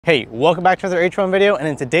Hey, welcome back to another AteTreeWon video, and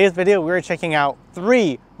in today's video we're checking out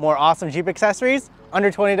 3 more awesome Jeep accessories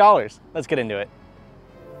under $20. Let's get into it.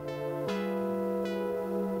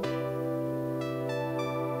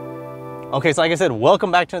 Okay, so like I said,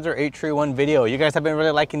 welcome back to another AteTreeWon video. You guys have been really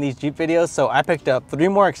liking these Jeep videos, so I picked up 3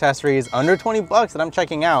 more accessories under 20 bucks that I'm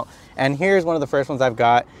checking out. And here's one of the first ones I've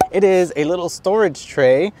got. It is a little storage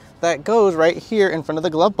tray that goes right here in front of the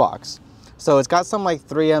glove box. So it's got some like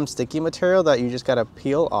 3M sticky material that you just gotta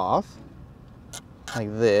peel off like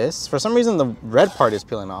this. For some reason the red part is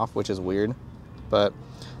peeling off, which is weird, but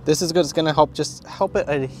this is good. It's gonna help it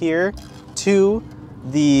adhere to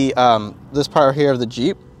the this part here of the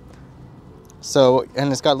Jeep. So,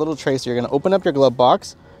 and it's got little trays. So you're gonna open up your glove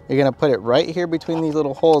box. You're gonna put it right here between these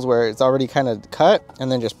little holes where it's already kind of cut,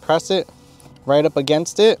 and then just press it right up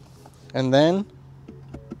against it, and then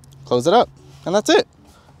close it up, and that's it.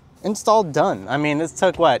 Install done. I mean, this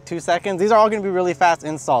took what, 2 seconds? These are all gonna be really fast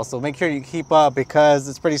installs, so make sure you keep up because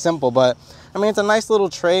it's pretty simple. But I mean, it's a nice little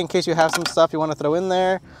tray in case you have some stuff you want to throw in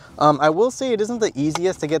there. I will say it isn't the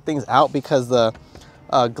easiest to get things out because the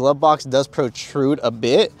glove box does protrude a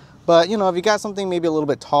bit. But you know, if you got something maybe a little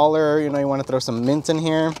bit taller, you know, you want to throw some mints in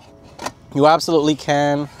here, you absolutely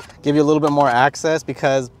can. Give you a little bit more access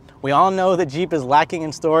because we all know that Jeep is lacking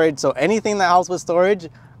in storage. So anything that helps with storage,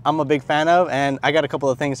 I'm a big fan of, and I got a couple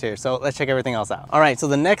of things here, so let's check everything else out. All right, so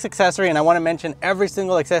the next accessory, and I want to mention every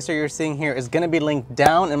single accessory you're seeing here is going to be linked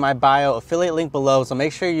down in my bio, affiliate link below, so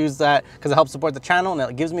make sure you use that because it helps support the channel and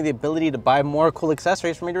it gives me the ability to buy more cool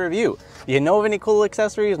accessories for me to review. If you know of any cool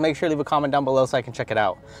accessories, make sure to leave a comment down below so I can check it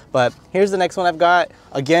out. But here's the next one I've got.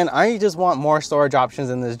 Again, I just want more storage options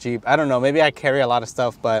in this Jeep. I don't know, maybe I carry a lot of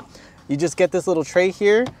stuff, but you just get this little tray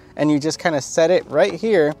here and you just kind of set it right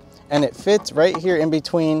here, and it fits right here in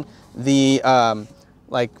between the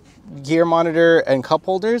like gear monitor and cup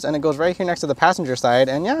holders, and it goes right here next to the passenger side.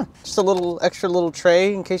 And yeah, just a little extra little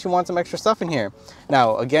tray in case you want some extra stuff in here.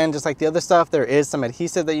 Now again, just like the other stuff, there is some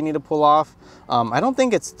adhesive that you need to pull off. I don't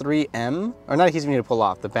think it's 3M, or not adhesive you need to pull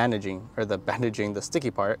off, the bandaging, the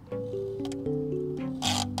sticky part.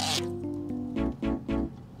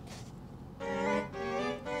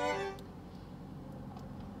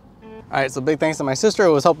 All right, so big thanks to my sister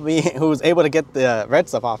who was helping me, who was able to get the red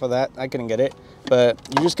stuff off of that. I couldn't get it, but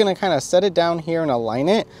you're just gonna kind of set it down here and align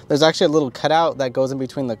it. There's actually a little cutout that goes in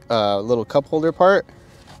between the little cup holder part,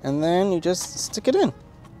 and then you just stick it in.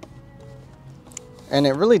 And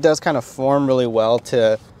it really does kind of form really well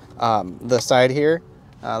to the side here.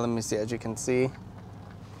 Let me see, as you can see,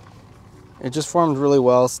 it just formed really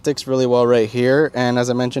well, sticks really well right here. And as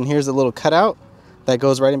I mentioned, here's a little cutout that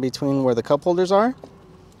goes right in between where the cup holders are.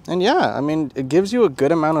 And yeah, I mean, it gives you a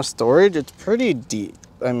good amount of storage. It's pretty deep.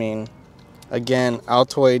 I mean, again,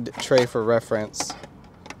 Altoid tray for reference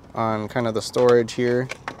on kind of the storage here.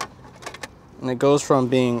 And it goes from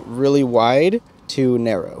being really wide to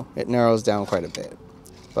narrow. It narrows down quite a bit.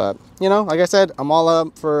 But, you know, like I said, I'm all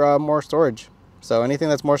up for more storage. So anything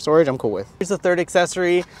that's more storage, I'm cool with. Here's the third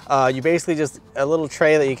accessory. You basically just a little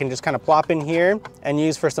tray that you can just kind of plop in here and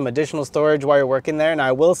use for some additional storage while you're working there. Now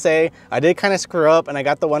I will say I did kind of screw up and I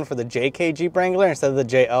got the one for the JK Jeep Wrangler instead of the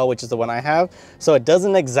JL, which is the one I have. So it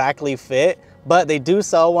doesn't exactly fit, but they do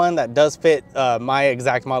sell one that does fit my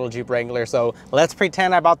exact model Jeep Wrangler. So let's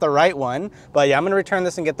pretend I bought the right one. But yeah, I'm gonna return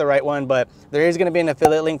this and get the right one, but there is gonna be an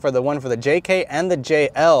affiliate link for the one for the JK and the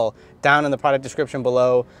JL down in the product description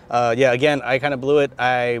below. Yeah, again, I kind of blew it.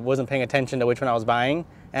 I wasn't paying attention to which one I was buying,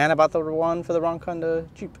 and I bought the one for the wrong kind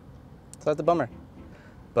of Jeep. So that's a bummer.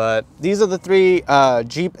 But these are the 3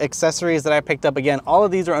 Jeep accessories that I picked up. Again, all of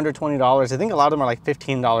these are under $20. I think a lot of them are like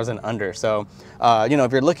 $15 and under. So, you know,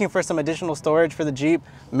 if you're looking for some additional storage for the Jeep,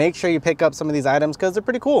 make sure you pick up some of these items because they're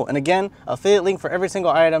pretty cool. And again, affiliate link for every single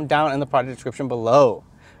item down in the product description below.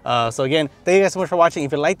 So again, thank you guys so much for watching.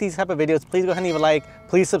 If you like these type of videos, please go ahead and leave a like.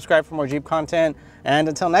 Please subscribe for more Jeep content. And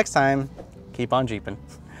until next time, keep on Jeeping.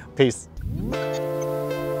 Peace.